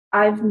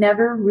I've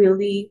never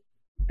really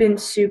been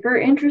super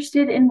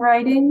interested in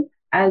writing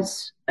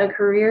as a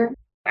career.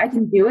 I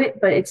can do it,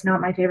 but it's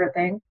not my favorite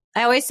thing.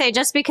 I always say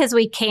just because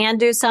we can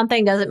do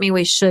something doesn't mean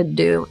we should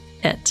do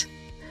it.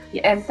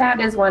 Yeah, and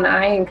that is one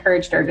I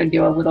encouraged her to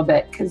do a little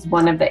bit because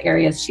one of the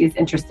areas she's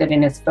interested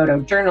in is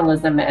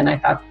photojournalism. And I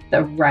thought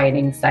the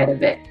writing side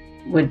of it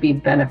would be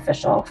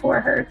beneficial for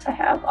her to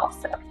have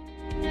also.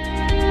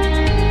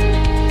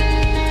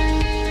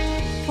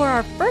 For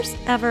our first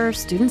ever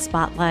Student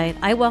Spotlight,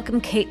 I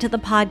welcome Kate to the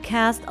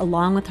podcast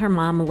along with her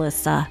mom,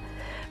 Alyssa.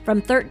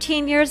 From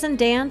 13 years in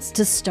dance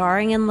to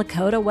starring in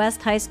Lakota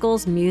West High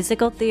School's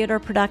musical theater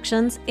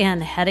productions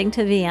and heading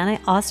to Vienna,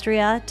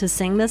 Austria to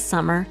sing this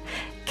summer,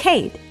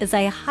 Kate is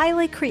a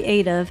highly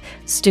creative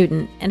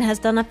student and has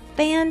done a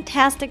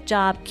fantastic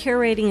job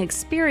curating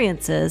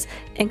experiences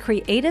in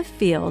creative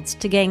fields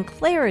to gain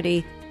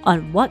clarity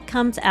on what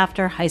comes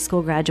after high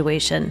school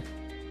graduation.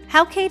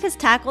 How Kate has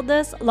tackled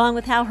this, along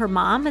with how her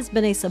mom has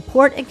been a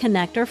support and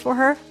connector for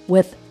her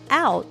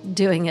without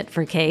doing it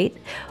for Kate,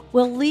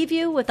 will leave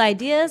you with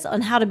ideas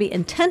on how to be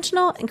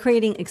intentional in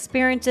creating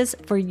experiences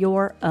for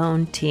your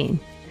own teen.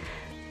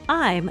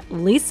 I'm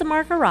Lisa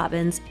Marker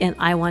Robbins, and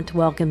I want to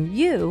welcome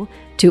you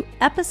to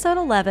episode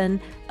 11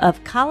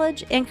 of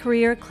College and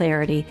Career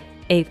Clarity,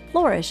 a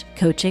Flourish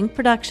coaching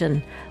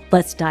production.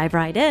 Let's dive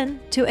right in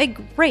to a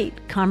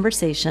great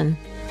conversation.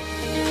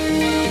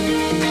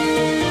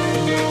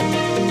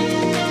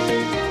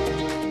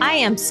 I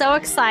am so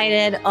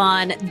excited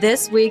on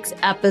this week's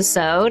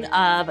episode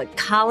of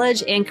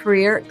College and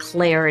Career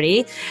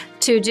Clarity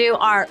to do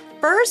our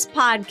first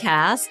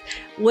podcast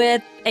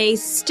with a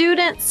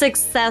student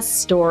success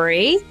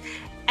story.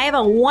 I have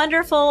a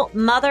wonderful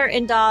mother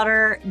and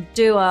daughter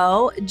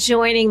duo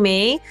joining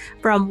me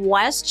from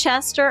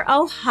Westchester,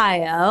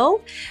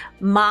 Ohio.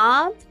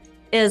 Mom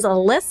is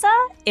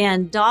Alyssa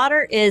and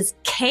daughter is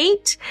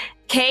Kate.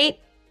 Kate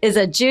is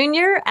a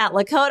junior at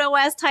Lakota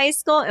West High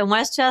School in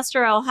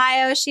Westchester,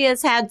 Ohio. She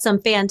has had some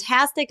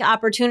fantastic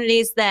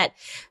opportunities that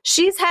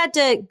she's had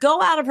to go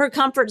out of her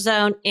comfort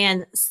zone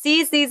and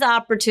seize these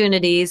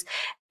opportunities.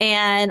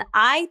 And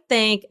I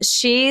think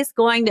she's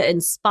going to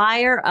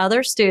inspire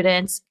other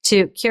students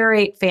to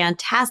curate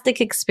fantastic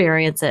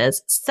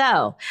experiences.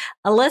 So,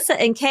 Alyssa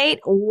and Kate,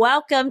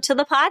 welcome to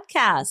the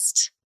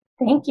podcast.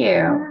 Thank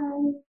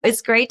you.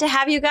 It's great to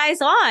have you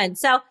guys on.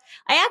 So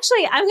I'm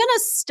going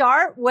to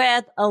start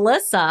with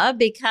Alyssa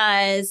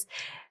because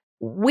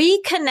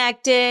we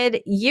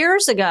connected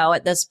years ago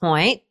at this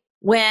point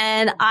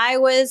when I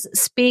was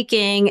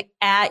speaking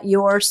at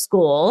your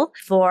school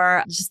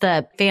for just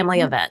a family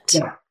event.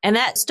 Yeah. And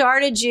that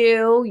started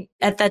you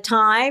at the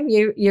time.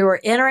 You were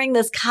entering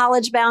this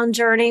college-bound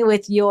journey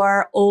with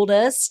your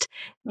oldest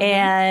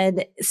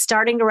and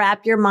starting to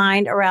wrap your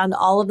mind around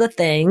all of the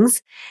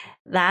things.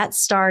 That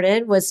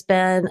was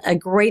been a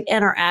great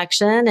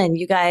interaction. And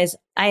you guys,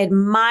 I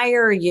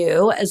admire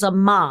you as a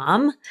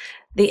mom,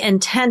 the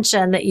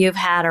intention that you've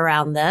had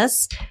around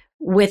this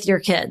with your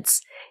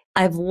kids.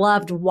 I've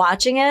loved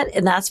watching it.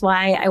 And that's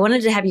why I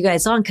wanted to have you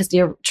guys on because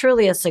you're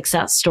truly a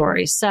success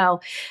story. So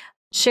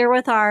share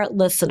with our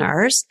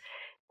listeners,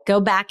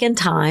 go back in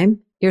time.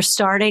 You're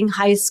starting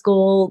high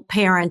school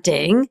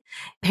parenting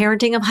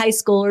of high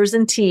schoolers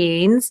and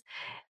teens.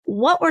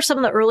 What were some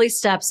of the early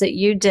steps that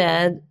you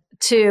did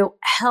to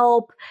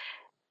help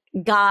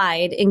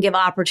guide and give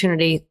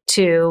opportunity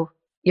to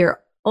your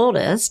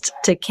oldest,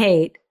 to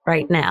Kate,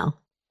 right now?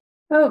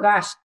 Oh,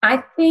 gosh.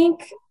 I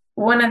think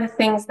one of the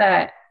things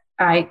that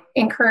I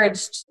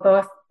encouraged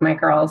both my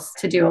girls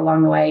to do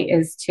along the way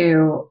is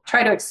to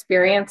try to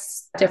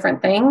experience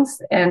different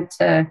things and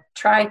to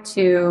try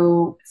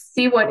to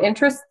see what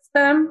interests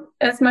them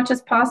as much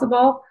as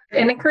possible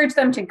and encourage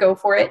them to go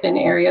for it in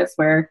areas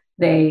where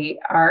they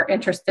are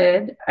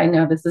interested. I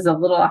know this is a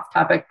little off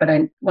topic, but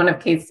one of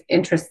Kate's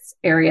interests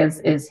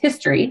areas is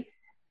history.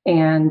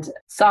 And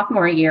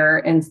sophomore year,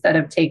 instead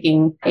of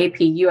taking AP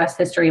US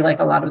history like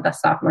a lot of the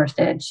sophomores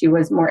did, she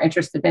was more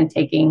interested in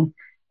taking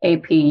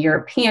AP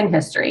European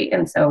history.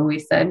 And so we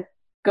said,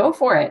 go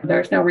for it.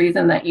 There's no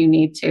reason that you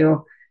need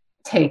to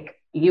take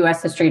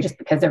US history just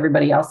because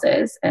everybody else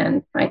is.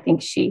 And I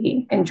think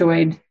she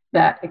enjoyed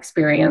that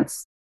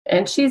experience.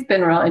 And she's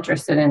been real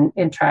interested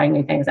in trying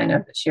new things. I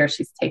know this year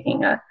she's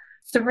taking a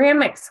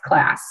ceramics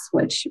class,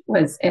 which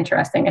was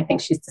interesting. I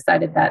think she's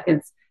decided that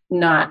is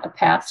not a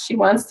path she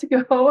wants to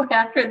go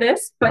after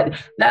this, but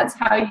that's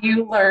how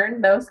you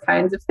learn those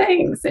kinds of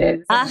things.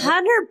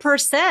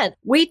 100%.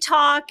 We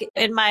talk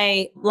in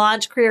my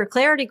Launch Career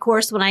Clarity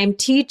course when I'm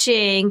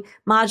teaching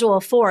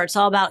Module 4. It's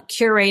all about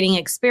curating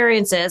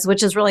experiences,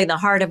 which is really the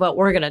heart of what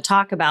we're going to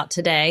talk about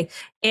today.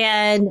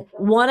 And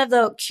one of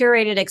the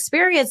curated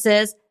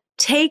experiences,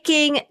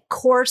 taking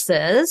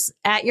courses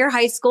at your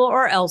high school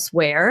or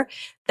elsewhere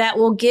that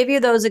will give you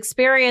those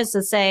experiences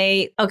to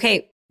say,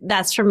 okay,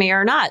 that's for me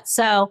or not.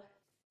 So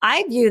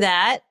I view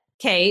that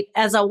Kate,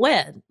 as a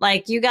win.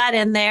 Like you got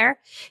in there.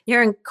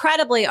 You're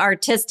incredibly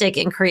artistic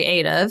and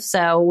creative.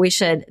 So we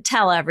should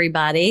tell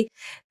everybody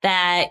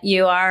that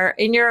you are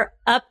in your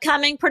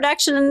upcoming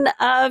production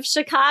of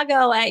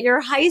Chicago at your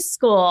high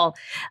school.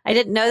 I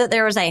didn't know that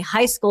there was a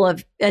high school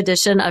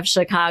edition of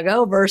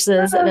Chicago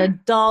versus an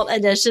adult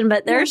edition,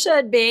 but there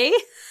should be.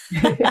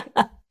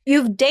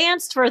 You've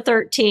danced for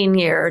 13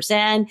 years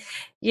and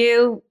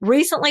you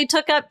recently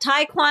took up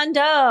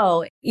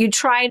Taekwondo. You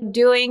tried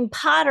doing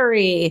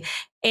pottery.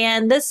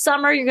 And this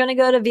summer, you're going to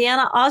go to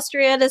Vienna,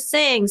 Austria to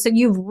sing. So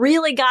you've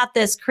really got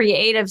this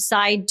creative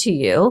side to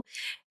you.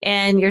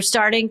 And you're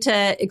starting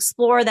to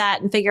explore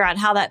that and figure out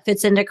how that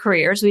fits into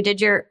careers. When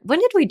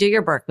did we do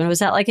your Berkman? Was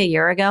that like a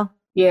year ago?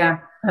 Yeah,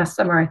 last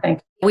summer, I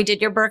think. We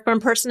did your Berkman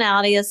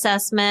personality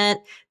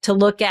assessment to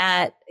look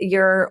at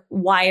your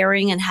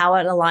wiring and how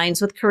it aligns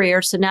with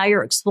career. So now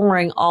you're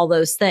exploring all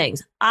those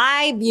things.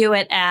 I view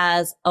it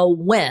as a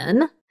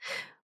win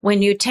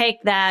when you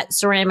take that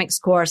ceramics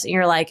course and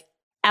you're like,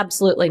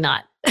 absolutely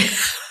not.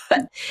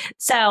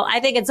 So I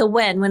think it's a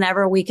win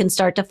whenever we can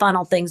start to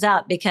funnel things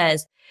out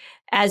because,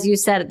 as you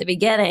said at the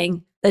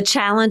beginning, the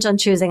challenge on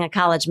choosing a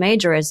college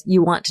major is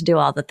you want to do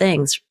all the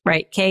things,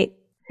 right, Kate?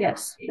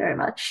 Yes, very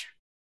much.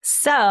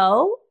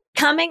 So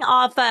coming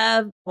off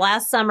of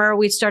last summer,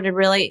 we started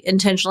really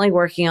intentionally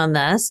working on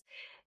this.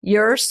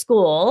 Your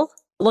school,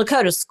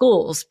 Lakota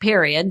schools,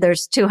 period.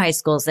 There's 2 high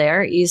schools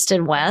there, East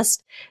and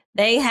West.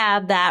 They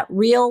have that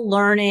real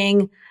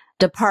learning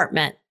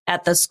department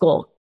at the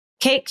school.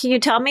 Kate, can you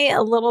tell me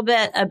a little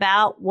bit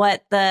about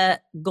what the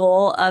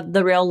goal of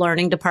the real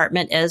learning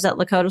department is at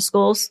Lakota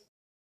schools?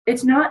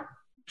 It's not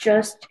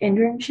just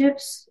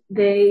internships.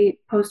 They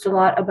post a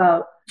lot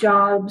about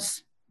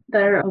jobs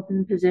that are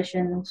open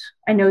positions.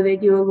 I know they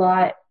do a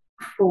lot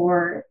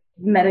for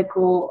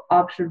medical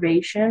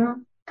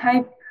observation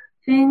type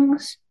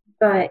things,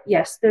 but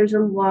yes, there's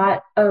a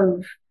lot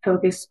of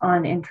focus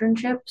on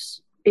internships.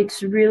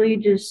 It's really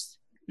just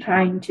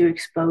trying to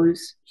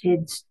expose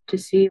kids to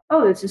see,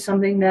 oh, this is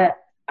something that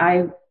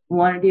I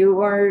want to do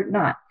or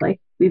not, like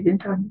we've been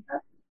talking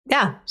about.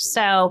 Yeah.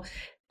 So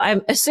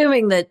I'm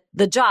assuming that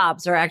the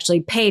jobs are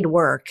actually paid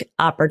work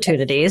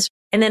opportunities.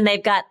 And then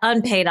they've got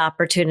unpaid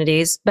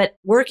opportunities, but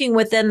working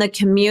within the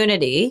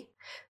community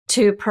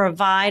to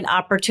provide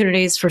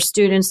opportunities for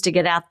students to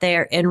get out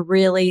there and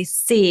really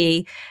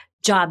see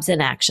jobs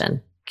in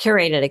action,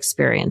 curated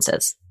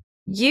experiences.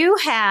 You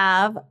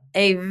have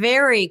a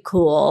very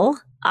cool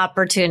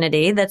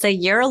opportunity that's a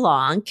year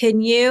long.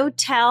 Can you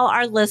tell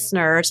our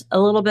listeners a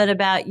little bit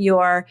about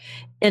your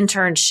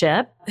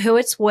internship, who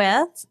it's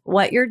with,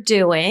 what you're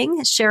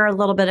doing, share a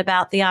little bit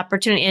about the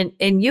opportunity.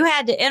 And you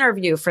had to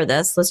interview for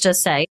this. Let's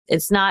just say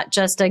it's not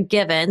just a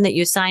given that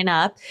you sign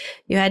up.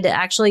 You had to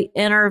actually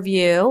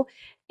interview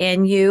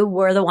and you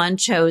were the one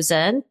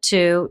chosen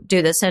to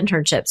do this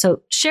internship.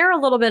 So share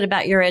a little bit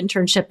about your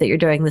internship that you're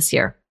doing this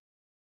year.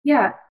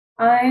 Yeah,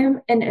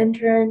 I'm an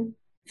intern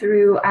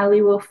through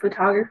Allie Wolf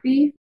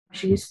Photography.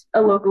 She's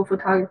a local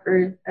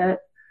photographer that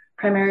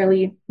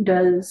primarily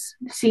does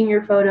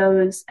senior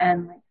photos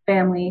and like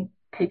family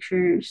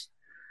pictures.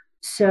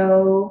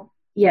 So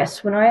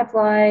yes, when I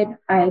applied,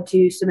 I had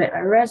to submit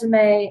my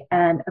resume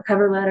and a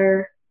cover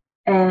letter,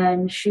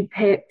 and she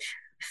picked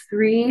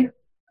 3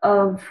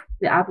 of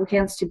the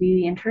applicants to be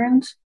the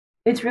interns.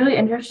 It's really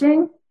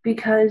interesting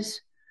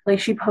because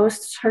like she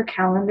posts her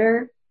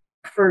calendar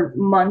for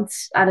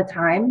months at a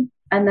time.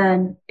 And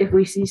then if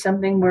we see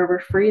something where we're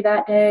free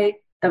that day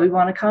that we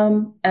want to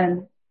come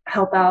and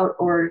help out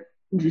or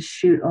just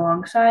shoot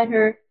alongside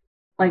her,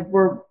 like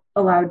we're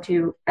allowed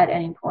to at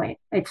any point.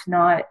 It's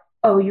not,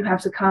 oh, you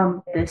have to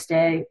come this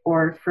day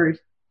or for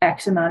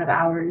X amount of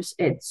hours.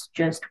 It's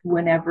just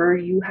whenever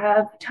you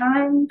have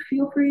time,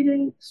 feel free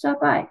to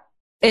stop by.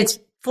 It's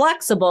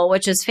flexible,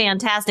 which is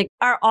fantastic.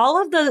 Are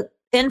all of the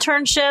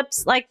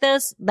internships like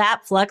this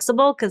that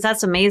flexible? Because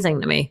that's amazing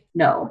to me.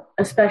 No,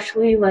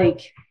 especially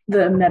like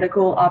the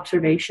medical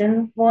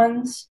observation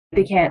ones.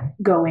 They can't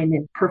go in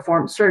and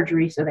perform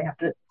surgery, so they have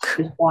to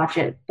just watch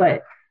it.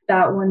 But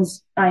that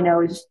one's, I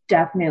know, is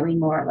definitely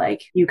more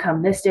like you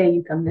come this day,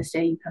 you come this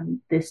day, you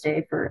come this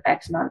day for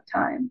X amount of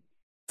time.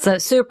 So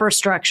super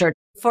structured.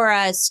 For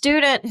a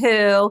student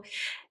who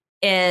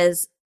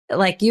is,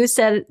 like you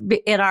said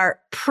in our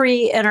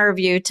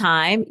pre-interview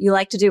time, you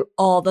like to do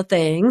all the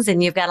things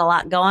and you've got a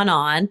lot going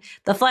on.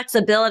 The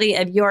flexibility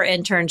of your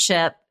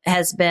internship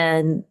has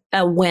been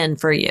a win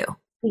for you.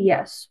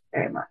 Yes,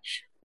 very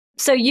much.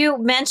 So you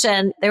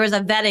mentioned there was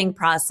a vetting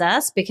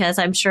process because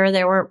I'm sure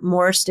there were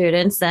more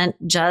students than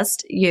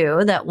just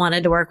you that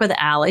wanted to work with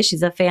Allie.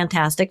 She's a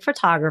fantastic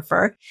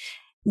photographer.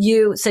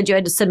 You said you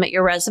had to submit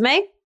your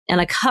resume and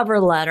a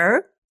cover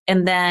letter,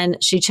 and then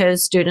she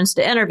chose students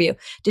to interview.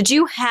 Did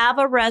you have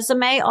a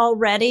resume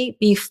already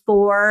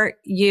before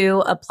you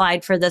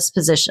applied for this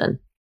position?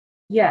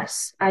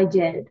 Yes, I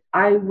did.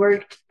 I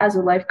worked as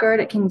a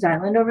lifeguard at Kings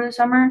Island over the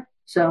summer,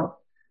 so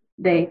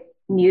they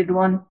needed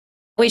one.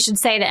 We should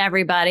say to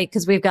everybody,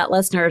 because we've got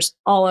listeners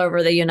all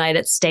over the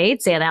United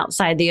States and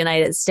outside the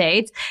United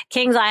States,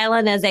 Kings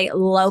Island is a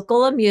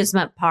local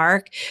amusement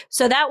park.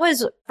 So that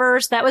was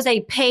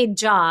a paid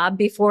job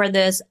before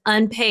this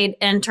unpaid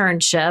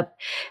internship.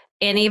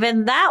 And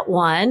even that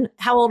one,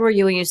 how old were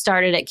you when you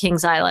started at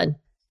Kings Island?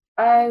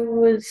 I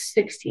was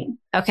 16.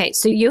 Okay,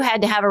 so you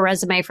had to have a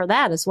resume for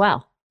that as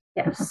well.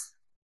 Yes.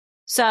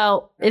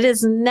 So it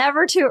is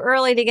never too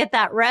early to get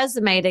that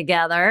resume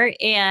together,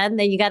 and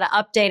then you got to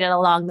update it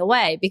along the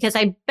way, because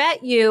I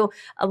bet you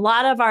a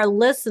lot of our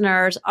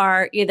listeners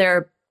are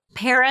either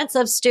parents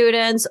of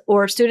students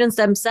or students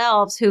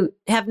themselves who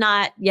have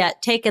not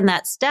yet taken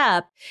that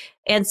step.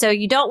 And so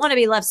you don't want to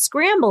be left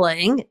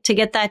scrambling to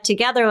get that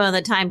together when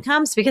the time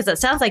comes, because it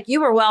sounds like you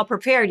were well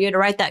prepared. You had to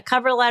write that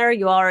cover letter.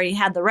 You already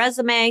had the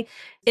resume,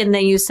 and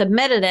then you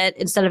submitted it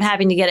instead of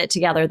having to get it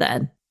together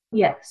then.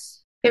 Yes.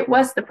 It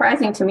was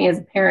surprising to me as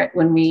a parent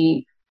when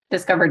we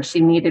discovered she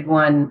needed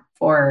one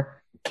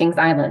for Kings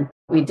Island.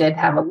 We did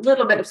have a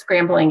little bit of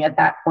scrambling at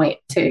that point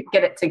to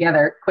get it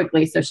together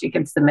quickly so she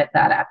could submit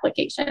that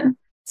application.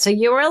 So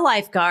you were a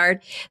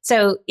lifeguard.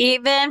 So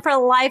even for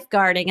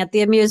lifeguarding at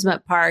the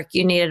amusement park,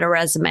 you needed a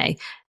resume.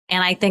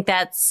 And I think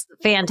that's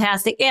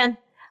fantastic. And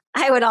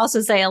I would also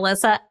say,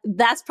 Alyssa,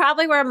 that's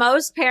probably where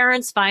most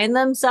parents find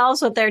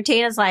themselves with their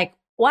teen. Is like,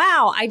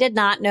 wow, I did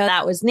not know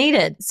that was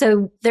needed.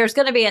 So there's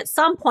going to be at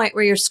some point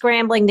where you're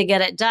scrambling to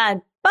get it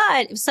done.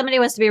 But if somebody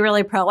wants to be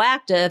really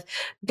proactive,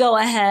 go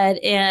ahead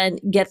and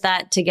get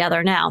that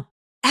together now.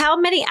 How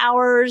many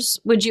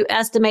hours would you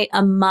estimate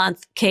a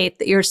month, Kate,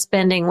 that you're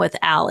spending with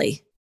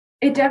Allie?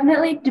 It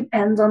definitely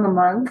depends on the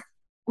month.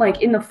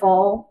 Like in the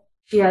fall,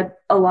 she had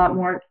a lot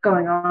more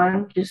going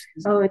on just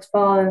because, it's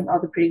fall and all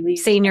the pretty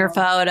leaves. Senior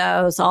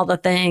photos, all the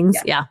things.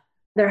 Yeah.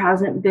 There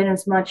hasn't been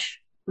as much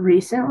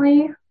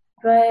recently,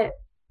 but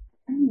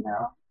I don't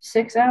know,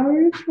 6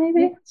 hours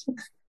maybe?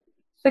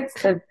 6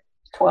 to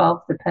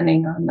 12,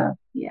 depending on the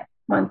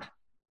month.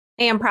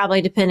 And probably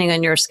depending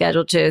on your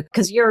schedule too,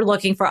 because you're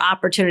looking for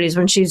opportunities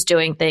when she's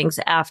doing things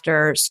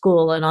after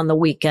school and on the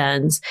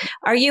weekends.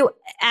 Are you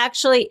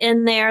actually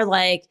in there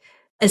like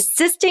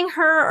assisting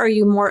her, or are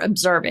you more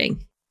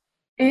observing?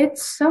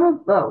 It's some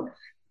of both.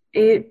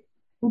 It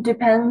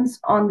depends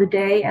on the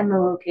day and the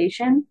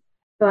location,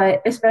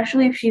 but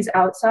especially if she's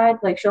outside,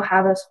 like she'll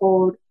have us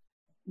hold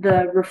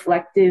the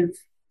reflective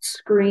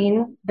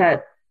screen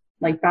that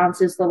like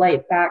bounces the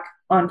light back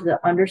onto the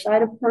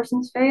underside of a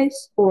person's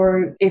face.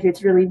 Or if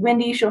it's really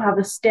windy, she'll have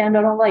us stand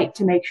on a light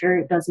to make sure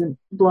it doesn't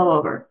blow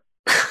over.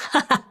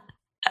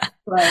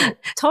 But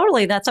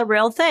totally. That's a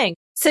real thing.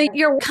 So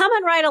you're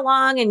coming right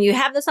along and you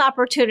have this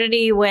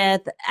opportunity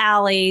with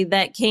Allie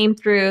that came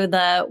through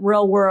the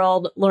real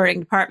world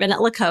learning department at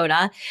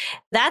Lakota.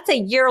 That's a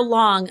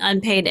year-long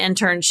unpaid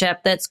internship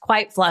that's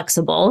quite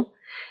flexible.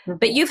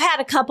 But you've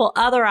had a couple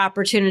other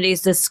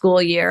opportunities this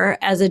school year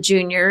as a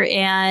junior.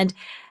 And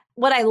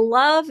what I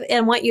love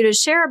and want you to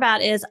share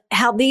about is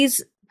how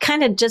these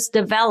kind of just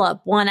develop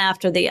one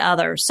after the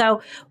other.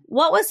 So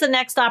what was the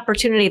next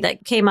opportunity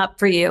that came up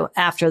for you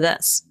after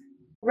this?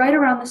 Right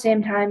around the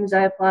same time as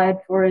I applied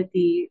for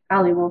the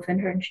Allie Wolf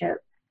internship,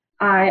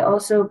 I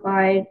also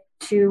applied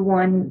to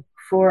one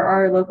for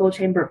our local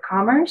Chamber of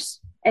Commerce.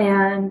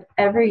 And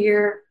every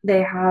year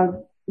they have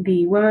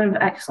the Women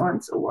of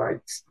Excellence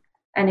Awards.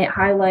 And it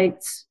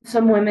highlights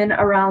some women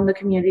around the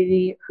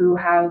community who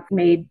have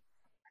made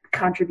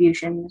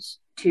contributions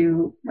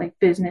to like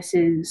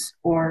businesses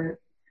or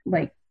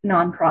like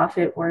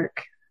nonprofit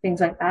work, things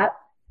like that.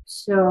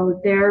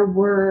 So there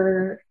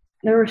were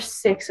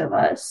 6 of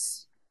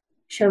us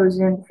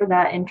chosen for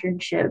that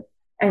internship.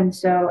 And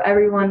so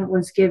everyone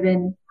was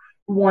given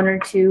 1 or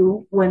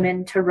 2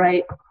 women to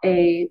write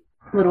a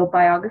little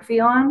biography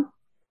on.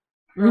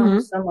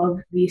 Some of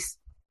these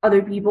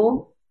other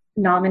people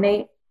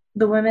nominate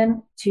the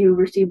women to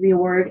receive the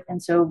award.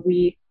 And so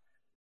we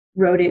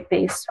wrote it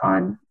based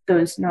on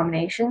those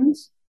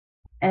nominations.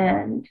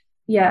 And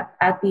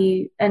at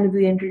the end of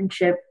the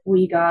internship,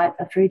 we got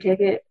a free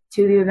ticket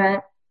to the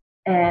event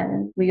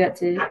and we got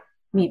to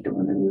meet the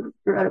women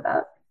we wrote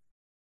about.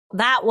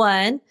 That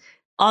one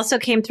also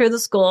came through the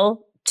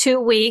school,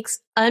 2 weeks,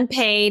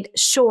 unpaid,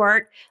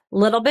 short,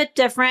 little bit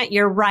different.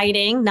 You're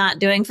writing, not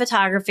doing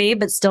photography,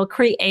 but still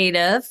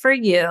creative for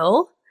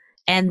you.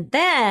 And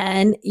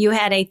then you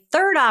had a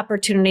third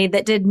opportunity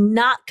that did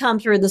not come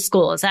through the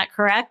school. Is that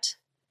correct?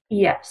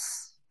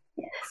 Yes.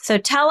 So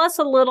tell us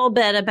a little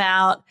bit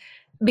about,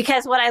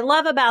 because what I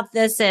love about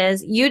this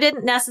is you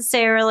didn't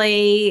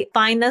necessarily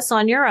find this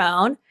on your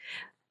own.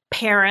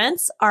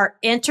 Parents are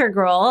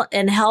integral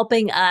in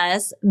helping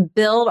us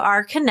build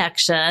our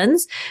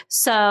connections.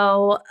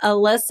 So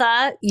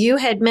Alyssa, you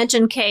had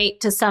mentioned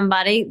Kate to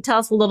somebody. Tell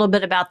us a little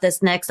bit about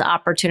this next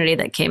opportunity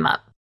that came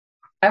up.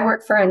 I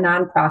work for a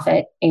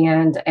nonprofit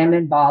and am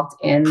involved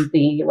in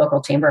the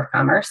local Chamber of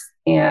Commerce.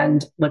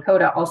 And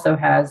Lakota also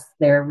has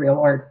their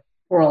real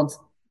world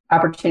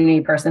opportunity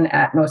person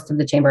at most of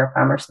the Chamber of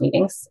Commerce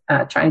meetings,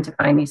 trying to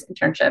find these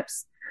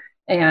internships.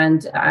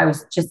 And I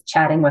was just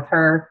chatting with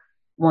her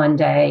one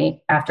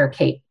day after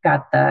Kate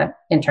got the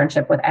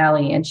internship with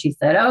Allie, and she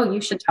said, "Oh,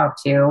 you should talk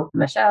to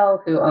Michelle,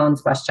 who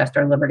owns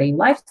Westchester Liberty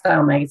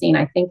Lifestyle magazine.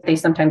 I think they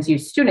sometimes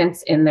use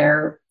students in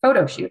their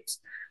photo shoots."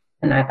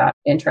 And I thought,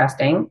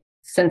 interesting.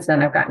 Since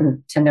then, I've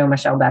gotten to know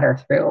Michelle better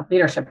through a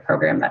leadership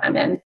program that I'm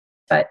in,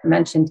 but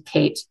mentioned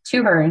Kate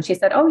to her, and she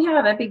said, "Oh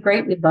yeah, that'd be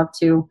great. We'd love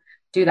to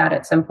do that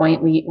at some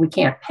point. We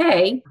can't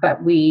pay, but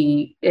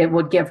it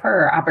would give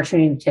her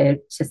opportunity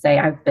to say,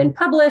 I've been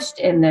published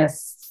in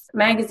this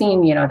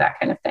magazine, that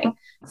kind of thing."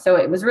 So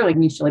it was really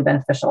mutually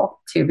beneficial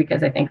too,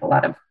 because I think a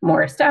lot of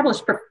more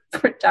established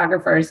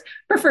photographers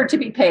prefer to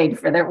be paid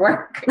for their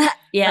work.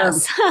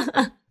 Yes.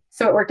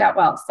 So it worked out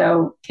well.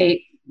 So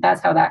Kate,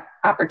 that's how that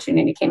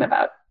opportunity came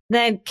about.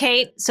 Then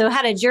Kate, so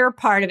how did your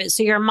part of it?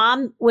 So your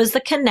mom was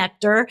the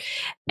connector,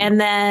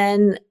 and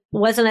then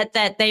wasn't it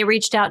that they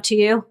reached out to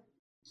you?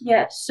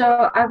 Yes.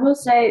 So I will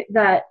say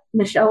that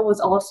Michelle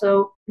was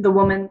also the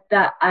woman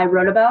that I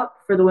wrote about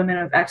for the Women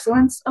of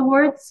Excellence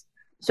Awards.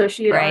 So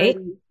she had already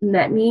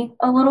met me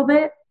a little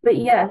bit. But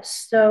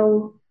yes,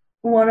 so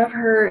one of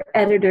her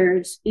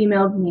editors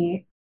emailed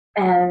me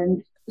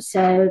and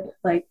said,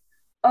 like,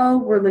 "Oh,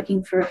 we're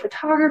looking for a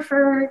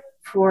photographer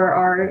for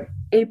our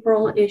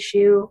April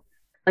issue.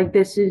 Like,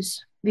 this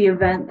is the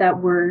event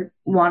that we're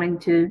wanting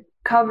to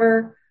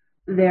cover.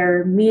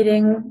 They're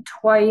meeting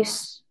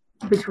twice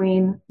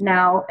between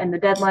now and the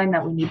deadline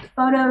that we need the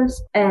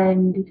photos."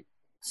 And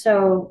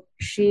so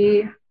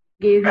she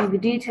gave me the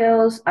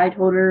details. I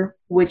told her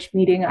which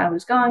meeting I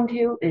was going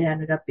to. It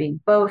ended up being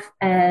both.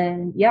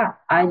 And yeah,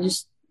 I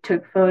just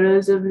took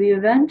photos of the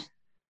event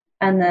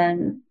and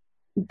then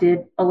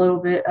did a little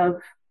bit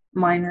of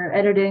minor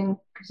editing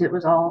because it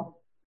was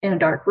all in a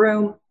dark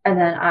room. And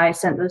then I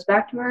sent those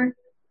back to her,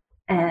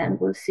 and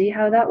we'll see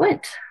how that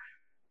went.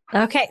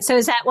 Okay. So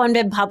has that one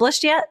been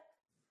published yet?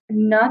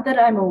 Not that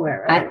I'm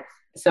aware of.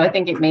 So I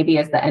think it maybe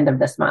is the end of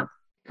this month.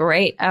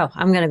 Great. Oh,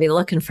 I'm going to be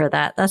looking for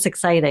that. That's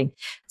exciting.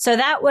 So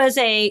that was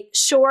a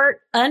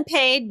short,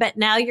 unpaid, but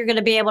now you're going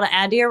to be able to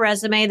add to your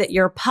resume that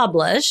you're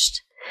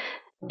published,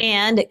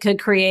 and it could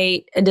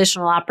create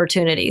additional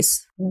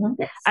opportunities. Mm-hmm.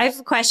 Yes. I have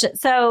a question.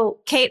 So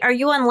Kate, are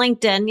you on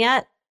LinkedIn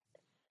yet?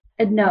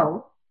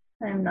 No,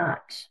 I'm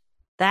not.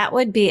 That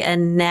would be a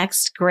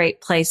next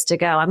great place to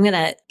go. I'm going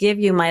to give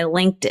you my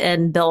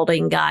LinkedIn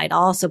building guide.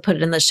 I'll also put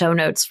it in the show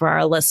notes for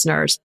our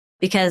listeners,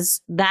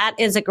 because that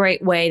is a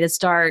great way to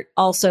start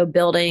also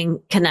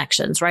building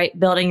connections, right?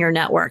 Building your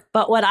network.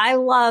 But what I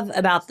love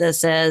about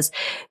this is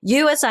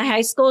you as a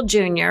high school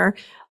junior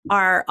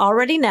are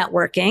already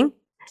networking.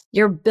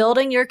 You're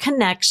building your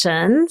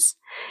connections.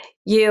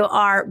 You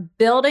are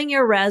building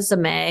your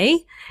resume,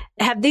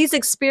 have these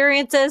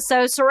experiences.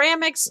 So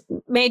ceramics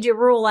made you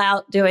rule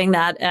out doing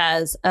that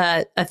as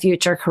a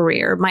future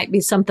career. Might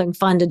be something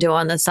fun to do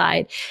on the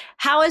side.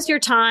 How is your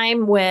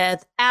time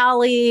with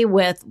Allie,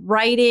 with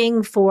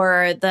writing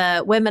for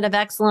the Women of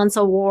Excellence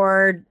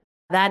Award,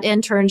 that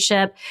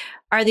internship?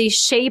 Are these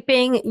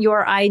shaping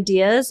your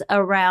ideas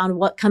around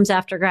what comes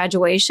after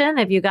graduation?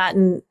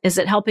 Is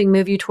it helping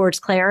move you towards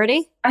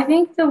clarity? I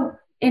think the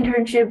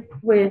internship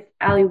with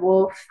Allie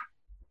Wolf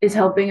is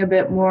helping a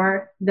bit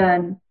more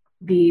than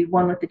the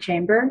one with the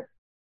chamber.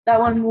 That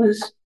one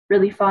was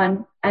really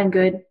fun and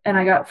good, and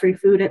I got free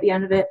food at the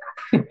end of it.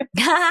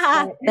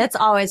 That's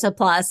always a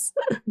plus.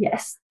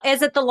 Yes.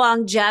 Is it the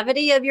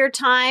longevity of your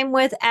time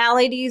with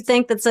Allie, do you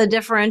think, that's a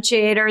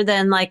differentiator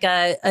than like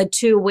a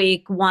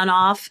 2-week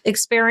one-off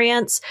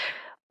experience?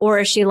 Or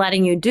is she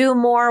letting you do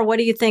more? What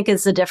do you think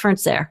is the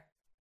difference there?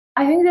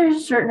 I think there's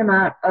a certain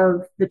amount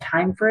of the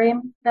time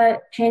frame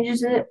that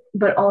changes it,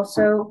 but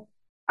also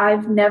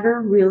I've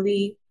never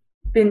really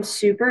been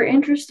super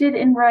interested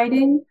in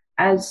writing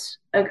as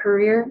a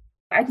career.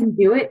 I can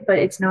do it, but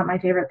it's not my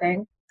favorite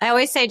thing. I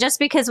always say just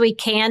because we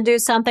can do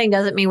something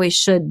doesn't mean we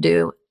should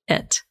do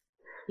it.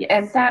 Yeah,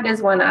 and that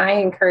is one I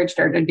encouraged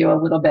her to do a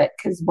little bit,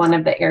 because one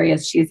of the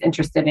areas she's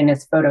interested in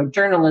is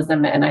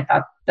photojournalism. And I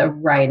thought the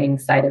writing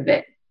side of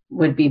it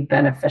would be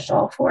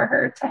beneficial for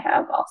her to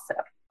have also.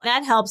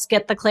 That helps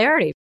get the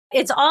clarity.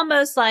 It's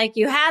almost like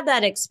you had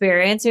that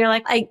experience and you're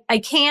like, I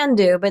can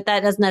do, but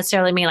that doesn't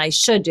necessarily mean I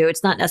should do.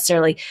 It's not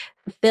necessarily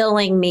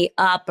filling me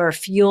up or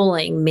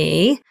fueling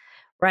me,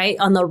 right?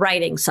 On the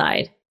writing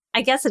side.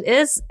 I guess it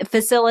is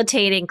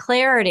facilitating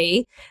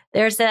clarity.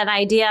 There's that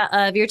idea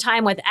of your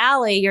time with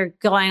Allie, you're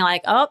going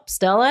like, oh,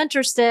 still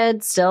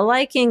interested, still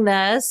liking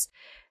this.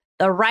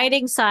 The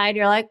writing side,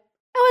 you're like,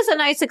 that was a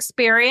nice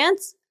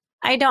experience.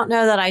 I don't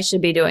know that I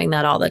should be doing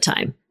that all the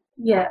time.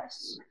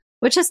 Yes.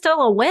 Which is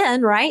still a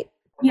win, right?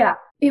 Yeah.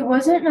 It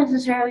wasn't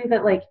necessarily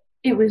that like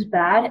it was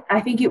bad. I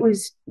think it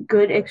was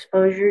good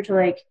exposure to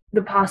like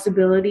the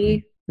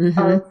possibility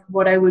of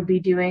what I would be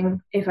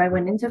doing if I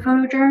went into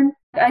photojourn.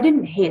 I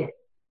didn't hate it.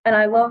 And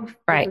I love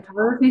the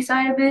photography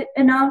side of it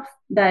enough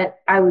that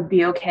I would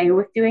be okay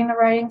with doing the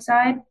writing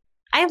side.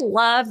 I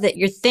love that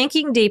you're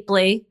thinking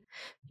deeply.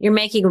 You're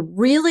making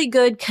really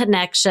good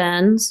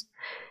connections.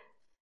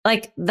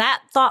 Like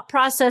that thought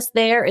process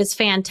there is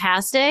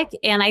fantastic.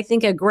 And I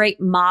think a great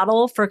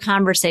model for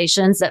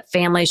conversations that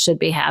families should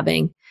be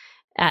having.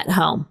 at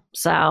home.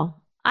 So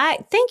I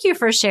thank you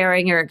for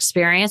sharing your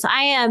experience.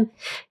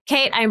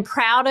 Kate, I'm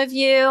proud of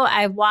you.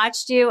 I've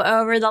watched you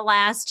over the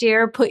last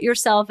year put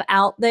yourself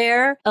out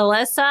there.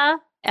 Alyssa,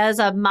 as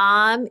a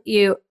mom,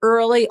 you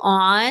early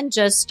on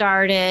just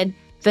started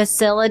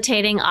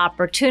facilitating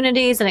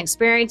opportunities and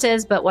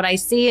experiences. But what I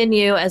see in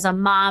you as a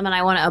mom, and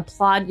I want to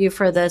applaud you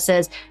for this,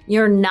 is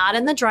you're not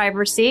in the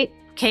driver's seat.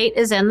 Kate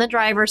is in the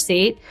driver's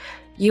seat.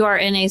 You are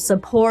in a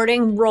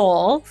supporting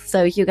role.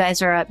 So you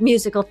guys are a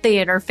musical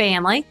theater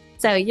family.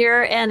 So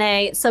you're in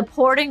a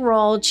supporting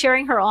role,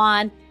 cheering her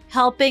on,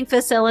 helping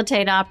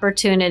facilitate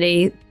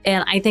opportunity.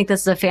 And I think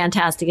this is a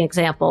fantastic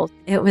example.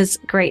 It was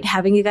great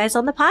having you guys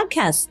on the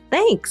podcast.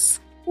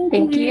 Thanks.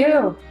 Thank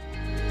you.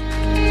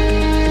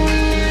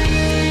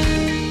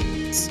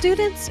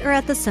 Students are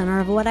at the center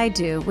of what I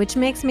do, which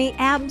makes me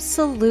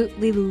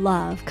absolutely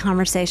love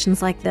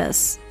conversations like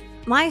this.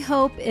 My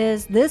hope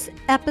is this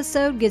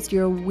episode gets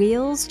your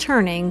wheels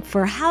turning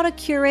for how to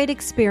curate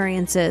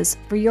experiences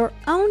for your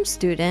own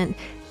student,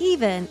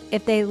 even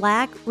if they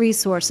lack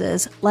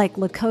resources like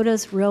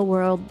Lakota's Real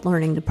World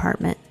Learning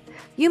Department.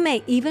 You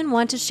may even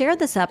want to share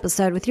this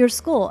episode with your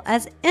school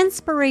as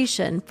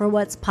inspiration for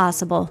what's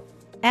possible.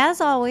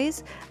 As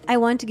always, I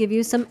want to give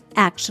you some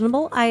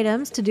actionable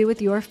items to do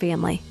with your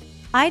family.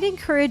 I'd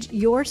encourage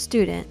your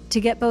student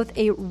to get both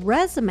a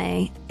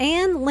resume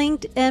and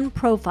LinkedIn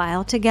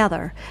profile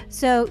together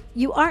so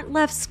you aren't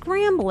left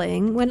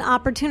scrambling when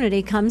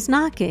opportunity comes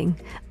knocking.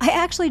 I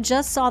actually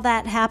just saw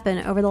that happen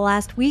over the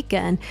last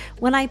weekend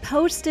when I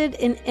posted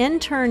an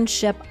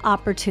internship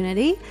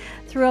opportunity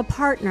through a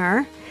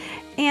partner,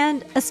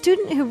 and a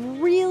student who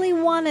really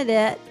wanted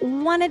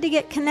to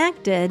get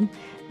connected,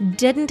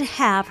 didn't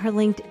have her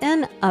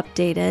LinkedIn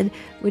updated,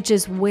 which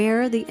is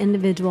where the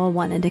individual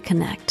wanted to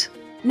connect.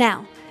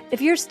 Now,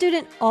 if your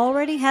student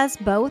already has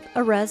both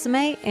a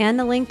resume and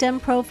a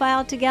LinkedIn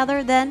profile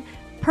together, then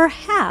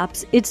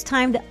perhaps it's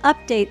time to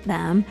update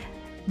them.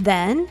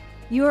 Then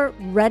you're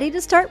ready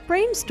to start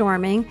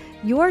brainstorming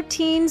your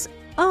teen's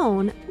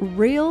own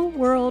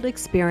real-world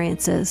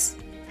experiences.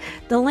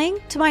 The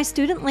link to my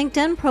student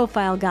LinkedIn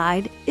profile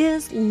guide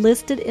is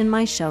listed in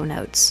my show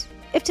notes.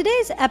 If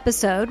today's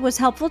episode was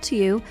helpful to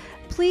you,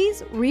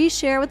 please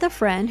reshare with a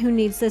friend who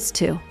needs this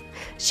too.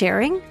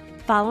 Sharing,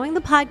 following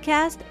the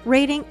podcast,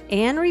 rating,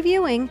 and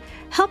reviewing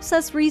helps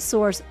us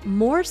resource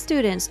more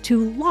students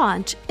to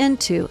launch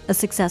into a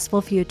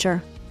successful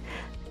future.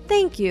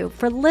 Thank you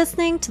for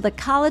listening to the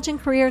College and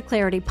Career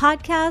Clarity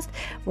Podcast,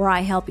 where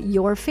I help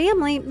your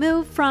family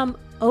move from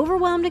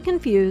overwhelmed and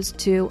confused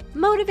to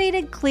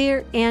motivated,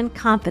 clear, and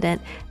confident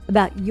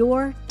about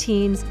your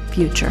teen's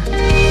future.